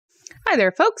Hi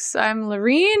there, folks. I'm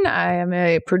Lorene. I am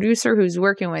a producer who's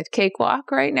working with Cakewalk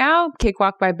right now.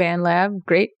 Cakewalk by Bandlab.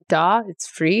 Great DAW. It's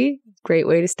free. Great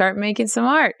way to start making some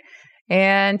art.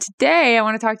 And today I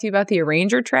want to talk to you about the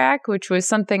arranger track, which was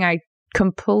something I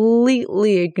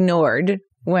completely ignored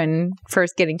when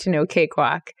first getting to know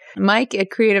Cakewalk. Mike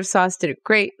at Creative Sauce did a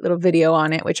great little video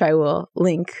on it, which I will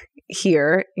link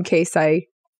here in case I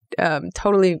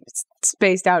totally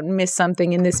spaced out and missed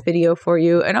something in this video for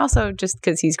you, and also just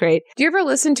because he's great. Do you ever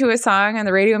listen to a song on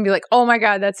the radio and be like, oh my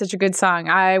god, that's such a good song,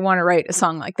 I want to write a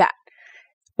song like that?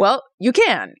 Well, you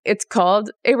can. It's called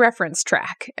a reference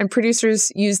track, and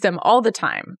producers use them all the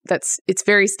time. It's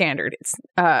very standard. It's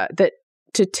that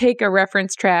to take a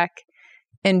reference track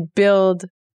and build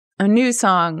a new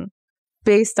song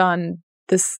based on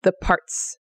the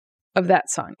parts of that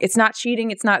song. It's not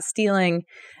cheating, it's not stealing,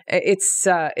 it's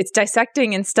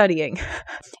dissecting and studying.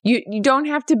 You don't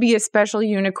have to be a special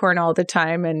unicorn all the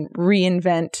time and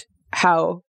reinvent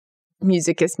how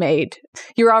music is made.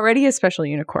 You're already a special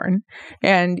unicorn,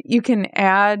 and you can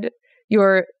add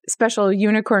your special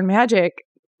unicorn magic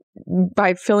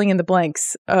by filling in the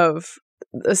blanks of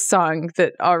a song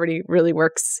that already really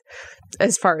works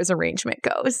as far as arrangement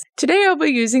goes. Today I'll be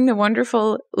using the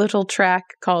wonderful little track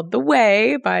called The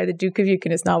Way by the Duke of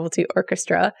Yukona's Novelty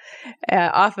Orchestra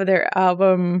off of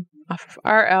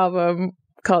our album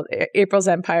called April's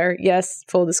Empire. Yes,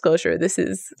 full disclosure, this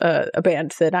is a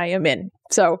band that I am in.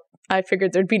 So I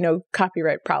figured there'd be no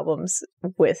copyright problems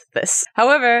with this.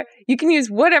 However, you can use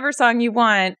whatever song you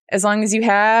want as long as you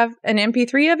have an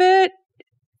MP3 of it.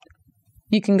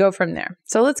 You can go from there.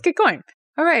 So let's get going.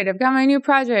 All right, I've got my new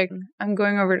project. I'm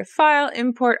going over to File,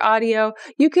 Import Audio.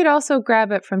 You could also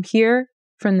grab it from here,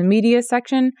 from the Media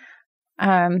section.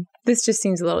 This just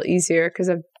seems a little easier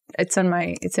because it's in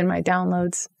my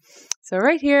downloads. So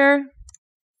right here,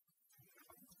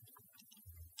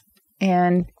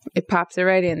 and it pops it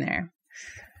right in there.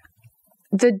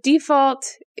 The default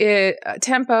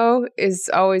tempo is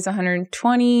always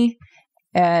 120.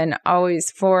 And always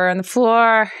 4 on the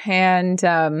floor, and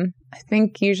I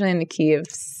think usually in the key of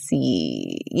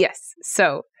C. Yes,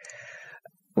 so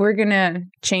we're going to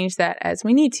change that as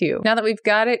we need to. Now that we've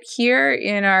got it here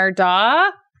in our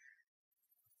DAW,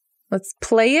 let's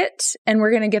play it, and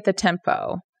we're going to get the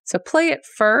tempo. So play it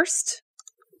first,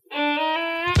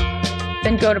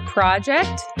 then go to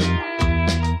Project,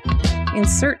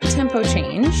 insert tempo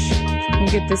change. You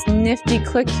get this nifty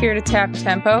click here to tap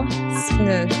tempo. It's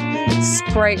the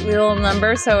sprite little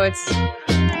number, so it's 2,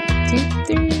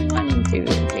 3, 1, 2,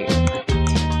 3.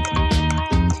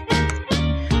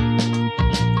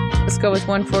 Let's go with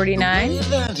 149.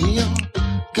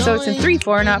 So it's in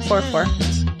 3/4, not 4/4.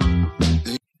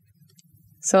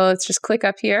 So let's just click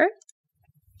up here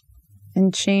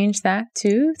and change that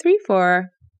to 3/4.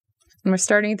 And we're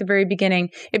starting at the very beginning.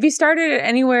 If you started it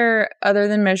anywhere other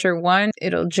than measure 1,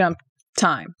 it'll jump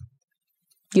time.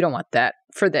 You don't want that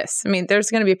for this. I mean, there's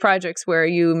going to be projects where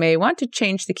you may want to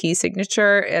change the key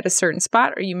signature at a certain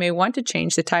spot, or you may want to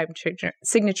change the time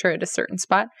signature at a certain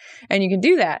spot, and you can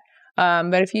do that.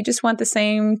 But if you just want the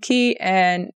same key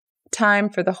and time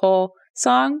for the whole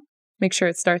song, make sure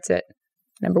it starts at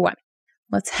number 1.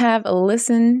 Let's have a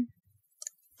listen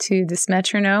to this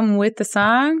metronome with the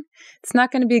song. It's not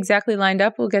going to be exactly lined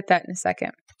up. We'll get that in a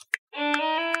second.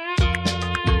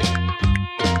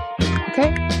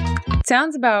 Okay,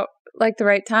 sounds about like the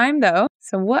right time though.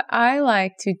 So what I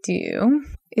like to do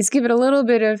is give it a little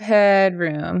bit of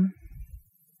headroom.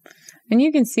 And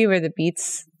you can see where the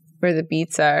beats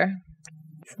are.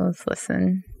 So let's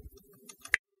listen.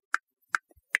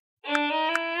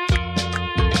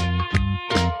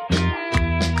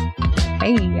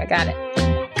 Hey, I got it.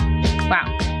 Wow,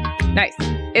 nice.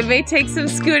 It may take some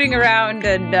scooting around,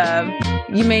 and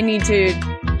you may need to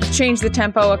change the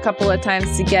tempo a couple of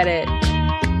times to get it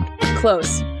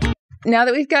close. Now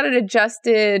that we've got it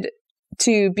adjusted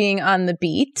to being on the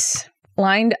beat,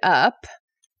 lined up,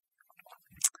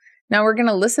 now we're going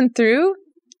to listen through,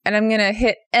 and I'm going to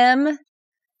hit M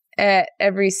at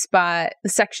every spot. The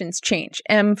sections change.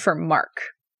 M for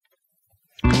mark.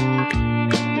 Sweet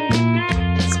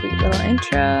little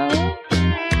intro.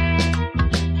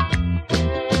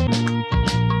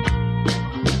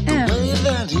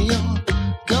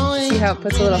 See how it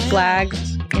puts a little flag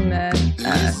in the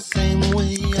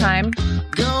time up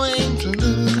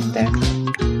there.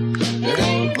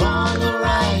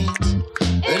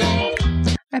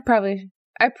 I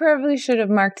probably should have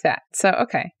marked that. So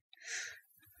okay,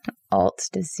 Alt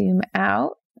to zoom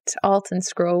out, Alt and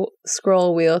scroll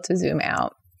wheel to zoom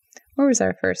out. Where was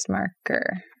our first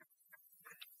marker?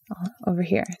 Oh, over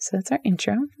here. So that's our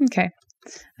intro. Okay,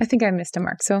 I think I missed a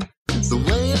mark. So the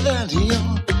way that that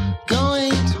you're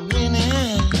going to win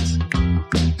it.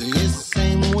 The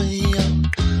same way you're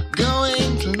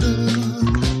going to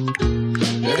lose.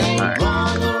 It ain't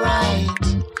wrong or right.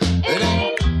 It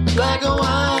ain't black or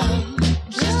white.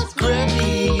 Just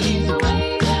gray the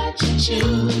way that you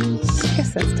choose. I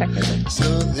guess that's technically. So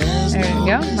there's There you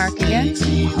go. Mark again.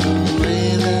 the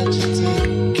way that you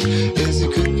take. Yes,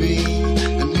 it could be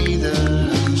neither.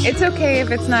 It's okay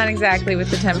if it's not exactly with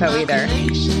the tempo either.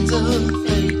 Machinations of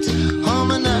fate,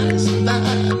 harmonize and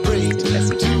vibrate to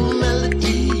a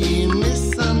melody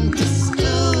misunderstood.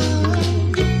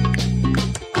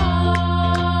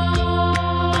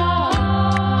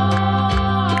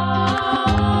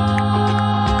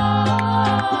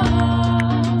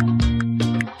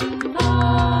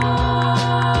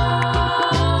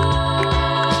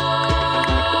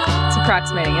 It's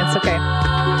approximating. It's okay.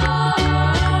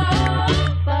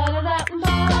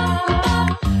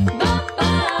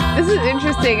 This is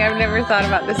interesting. I've never thought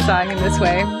about this song in this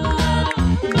way.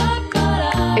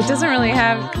 It doesn't really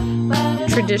have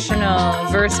traditional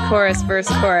verse, chorus,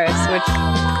 which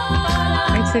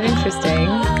makes it interesting.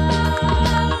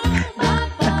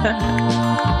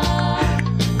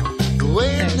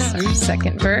 There's our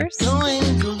second verse.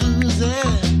 Going to lose it.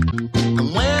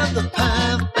 And where the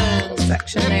path bends,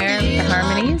 Section there with the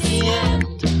harmonies. the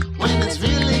end, when it's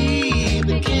really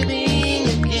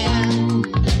beginning again.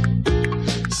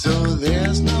 So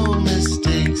there's no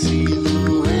mistakes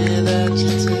either way that you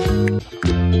take.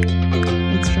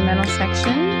 Instrumental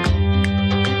section.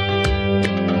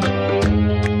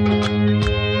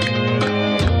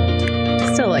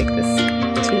 Still like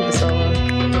this tuba solo.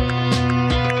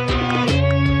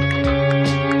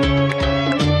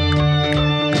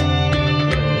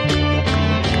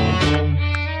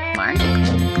 Mark.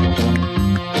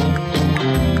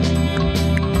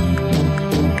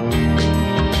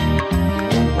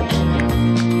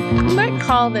 You might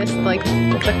call this like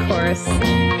the chorus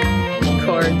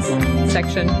chords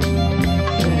section.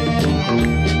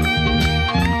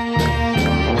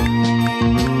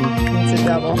 It's a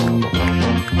double.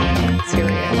 Let's see what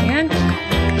we got again.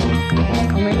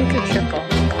 Oh, maybe it's a triple.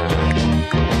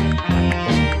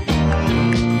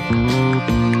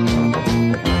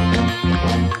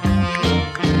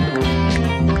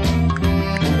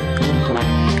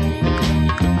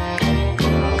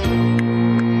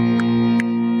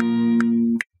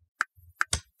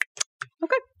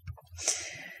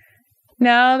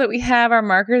 Now that we have our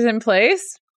markers in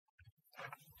place,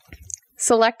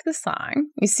 select the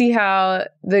song. You see how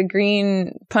the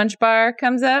green punch bar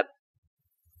comes up?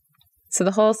 So the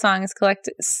whole song is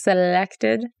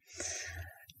selected.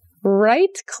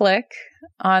 Right-click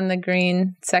on the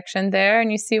green section there,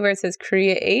 and you see where it says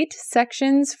Create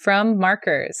Sections from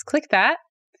Markers. Click that,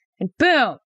 and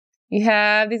boom! You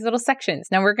have these little sections.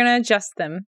 Now we're going to adjust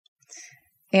them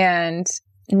and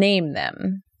name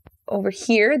them. Over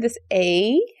here, this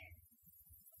A,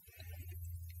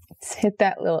 let's hit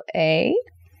that little A,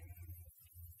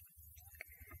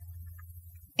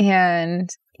 and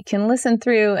you can listen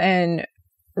through and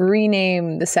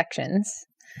rename the sections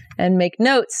and make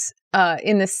notes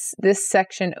in this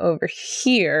section over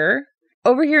here.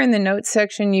 Over here in the notes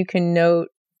section, you can note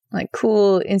like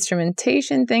cool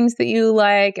instrumentation things that you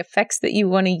like, effects that you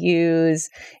want to use.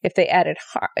 If they added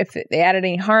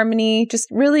any harmony, just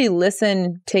really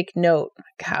listen, take note.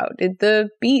 Like how did the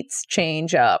beats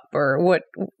change up, or what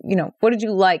did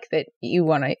you like that you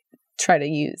want to try to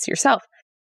use yourself?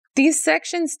 These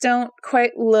sections don't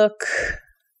quite look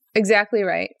exactly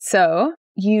right, so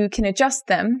you can adjust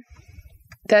them.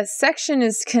 That section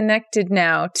is connected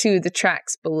now to the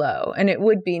tracks below, and it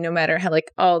would be no matter how,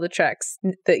 like, all the tracks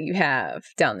that you have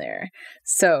down there.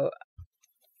 So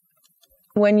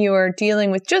when you are dealing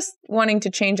with just wanting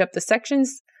to change up the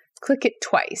sections, click it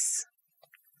twice.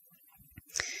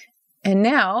 And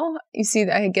now you see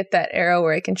that I get that arrow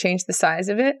where I can change the size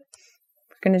of it.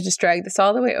 We're going to just drag this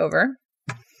all the way over.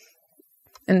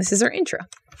 And this is our intro.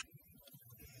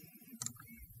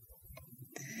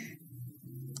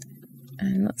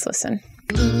 And let's listen.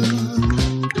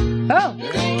 Oh,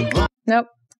 nope.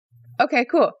 Okay,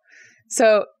 cool.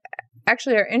 So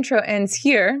actually our intro ends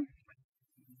here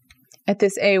at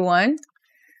this A1.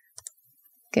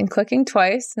 Again, clicking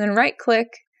twice, and then right click,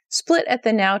 split at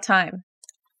the now time.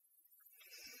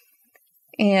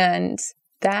 And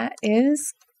that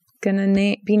is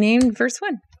gonna be named verse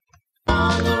 1.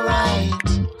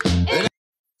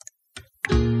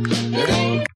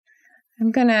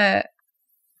 I'm gonna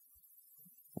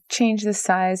change the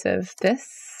size of this.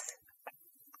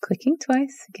 Clicking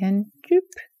twice, again, droop.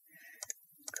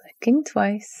 Clicking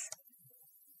twice.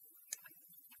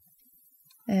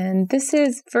 And this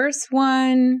is verse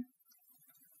 1,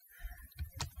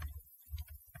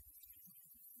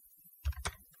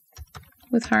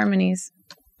 with harmonies.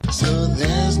 So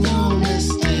there's no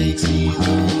mistakes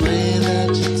either way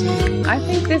that you take. I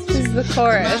think this is the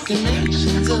chorus.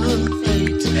 Machinations of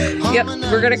fate. Yep,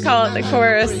 we're gonna call it the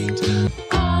chorus.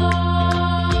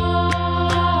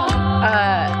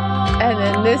 And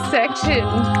then this section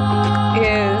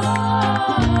is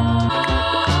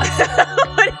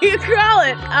what do you call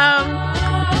it?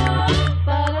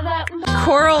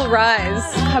 Choral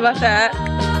rise. How about that?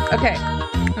 Okay,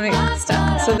 let me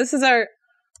stop. So this is our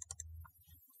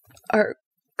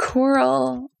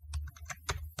choral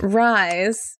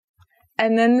rise,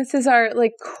 and then this is our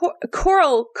like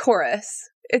choral chorus.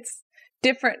 It's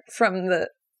different from the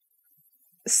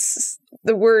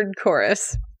word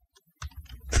chorus.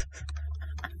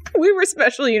 We were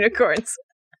special unicorns.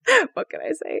 What can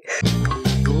I say?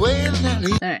 All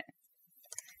right.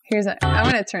 I'm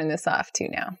going to turn this off too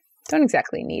now. Don't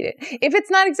exactly need it. If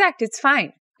it's not exact, it's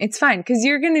fine. It's fine because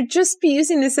you're going to just be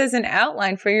using this as an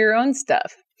outline for your own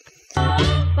stuff.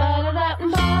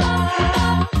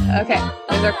 Okay.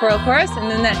 There's our choral chorus,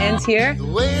 and then that ends here.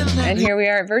 And here we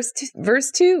are at verse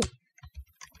 2.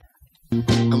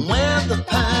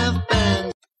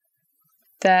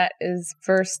 That is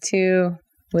verse 2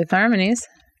 with harmonies.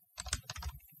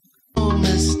 And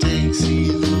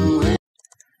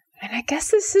I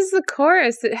guess this is the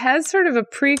chorus. It has sort of a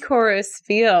pre-chorus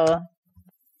feel.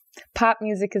 Pop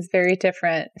music is very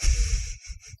different.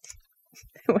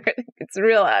 It's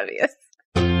real obvious.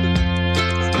 So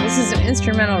this is an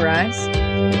instrumental rise.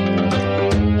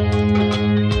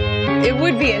 It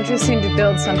would be interesting to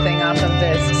build something off of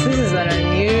this. This is an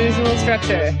unusual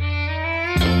structure.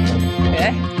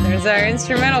 Okay, there's our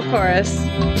instrumental chorus.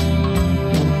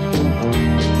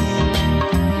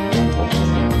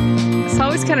 This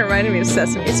always kind of reminded me of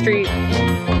Sesame Street. I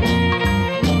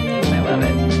love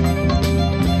it.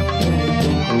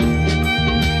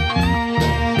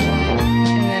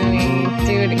 And then we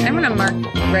do it. I'm going to mark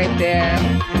right there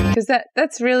because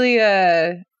that's really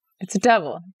it's a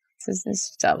double. It's a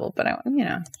double, but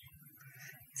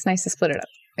it's nice to split it up.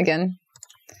 Again,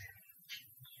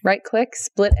 right click,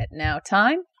 split at now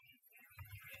time.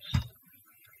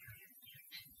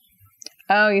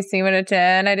 Oh, you see what it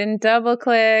did? I didn't double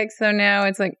click, so now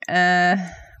it's like,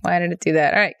 why did it do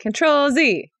that? All right, Control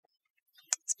Z.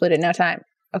 Split at now time.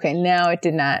 Okay, now it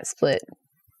did not split.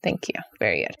 Thank you.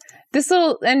 Very good. This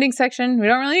little ending section we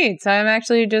don't really need, so I'm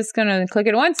actually just going to click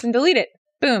it once and delete it.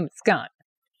 Boom, it's gone.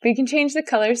 But you can change the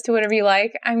colors to whatever you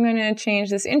like. I'm going to change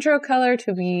this intro color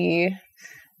to be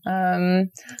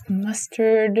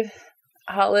mustard,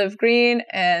 olive green,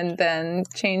 and then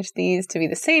change these to be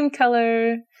the same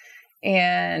color.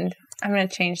 And I'm going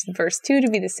to change the verse 2 to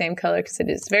be the same color because it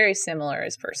is very similar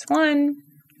as verse 1.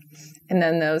 And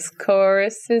then those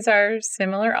choruses are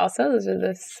similar also. Those are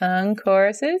the sung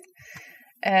choruses.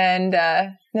 And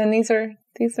then these are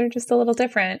just a little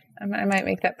different. I might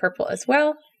make that purple as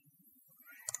well.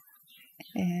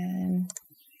 And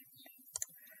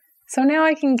so now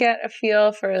I can get a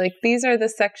feel for like these are the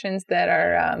sections that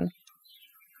are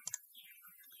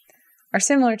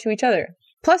similar to each other.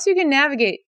 Plus you can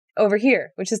navigate over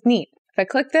here, which is neat. If I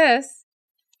click this,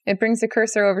 it brings the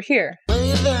cursor over here.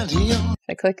 If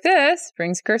I click this, it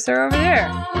brings the cursor over there.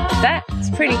 That's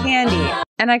pretty handy.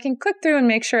 And I can click through and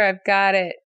make sure I've got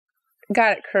it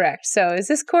correct. So is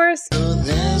this chorus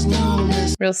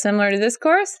real similar to this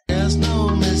chorus? Yes,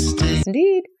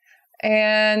 indeed.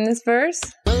 And this verse?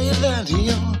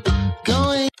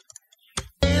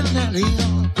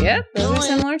 Yep, those are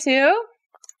similar too.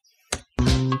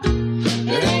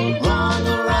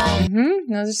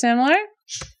 Those are similar.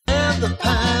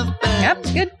 Yep,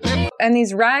 good. And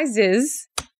these rises.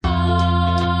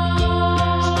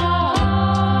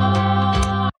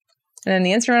 And then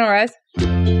the instrumental rise.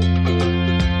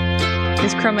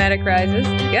 These chromatic rises.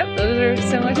 Yep, those are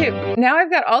similar too. Now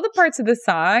I've got all the parts of the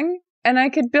song, and I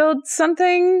could build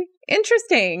something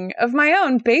interesting of my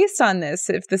own based on this,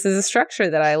 if this is a structure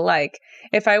that I like.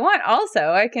 If I want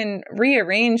also, I can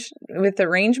rearrange with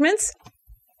arrangements.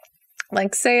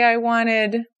 Like say I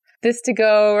wanted this to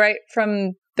go right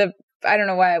from the, I don't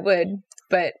know why I would,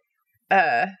 but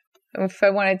if I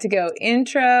wanted to go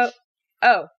intro,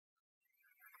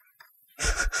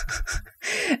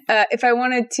 if I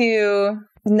wanted to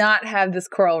not have this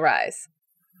choral rise,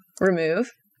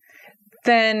 remove,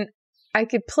 then I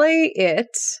could play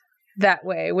it that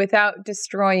way without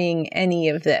destroying any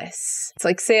of this. It's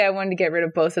like, say I wanted to get rid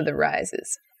of both of the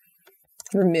rises,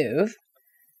 remove,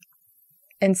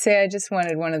 and say I just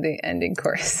wanted one of the ending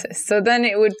choruses. So then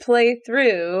it would play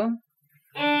through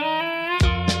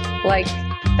like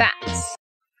that.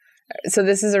 So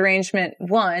this is arrangement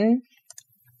 1.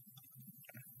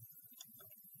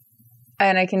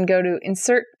 And I can go to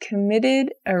insert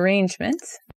committed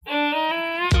arrangements.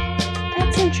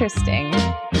 That's interesting.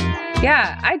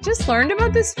 Yeah, I just learned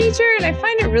about this feature and I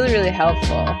find it really, really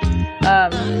helpful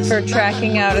for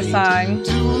tracking out a song.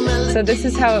 So this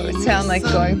is how it would sound like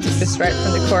going just right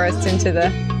from the chorus into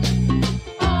the...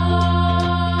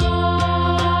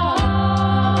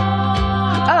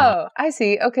 Oh, I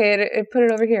see. Okay, it put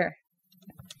it over here.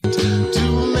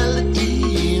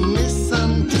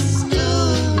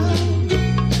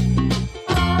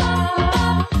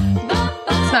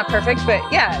 It's not perfect, but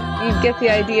yeah, you get the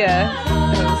idea.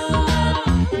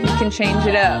 You can change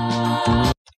it up.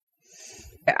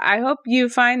 I hope you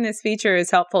find this feature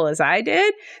as helpful as I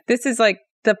did. This is like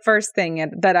the first thing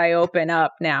that I open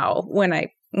up now when I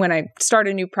start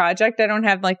a new project. I don't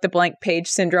have like the blank page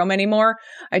syndrome anymore.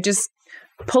 I just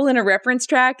pull in a reference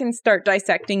track and start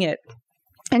dissecting it.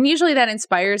 And usually that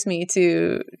inspires me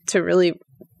to really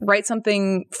write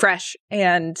something fresh.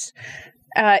 And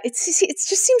it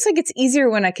just seems like it's easier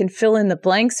when I can fill in the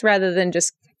blanks rather than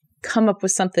just come up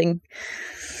with something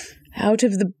out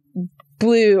of the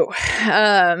blue.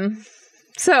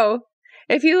 So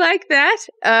if you like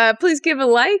that, please give a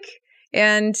like.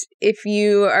 And if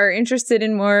you are interested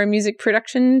in more music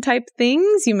production type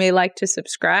things, you may like to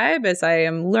subscribe, as I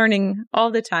am learning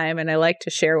all the time and I like to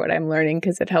share what I'm learning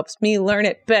because it helps me learn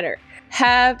it better.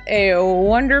 Have a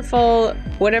wonderful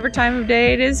whatever time of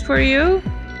day it is for you,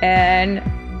 and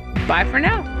bye for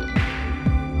now.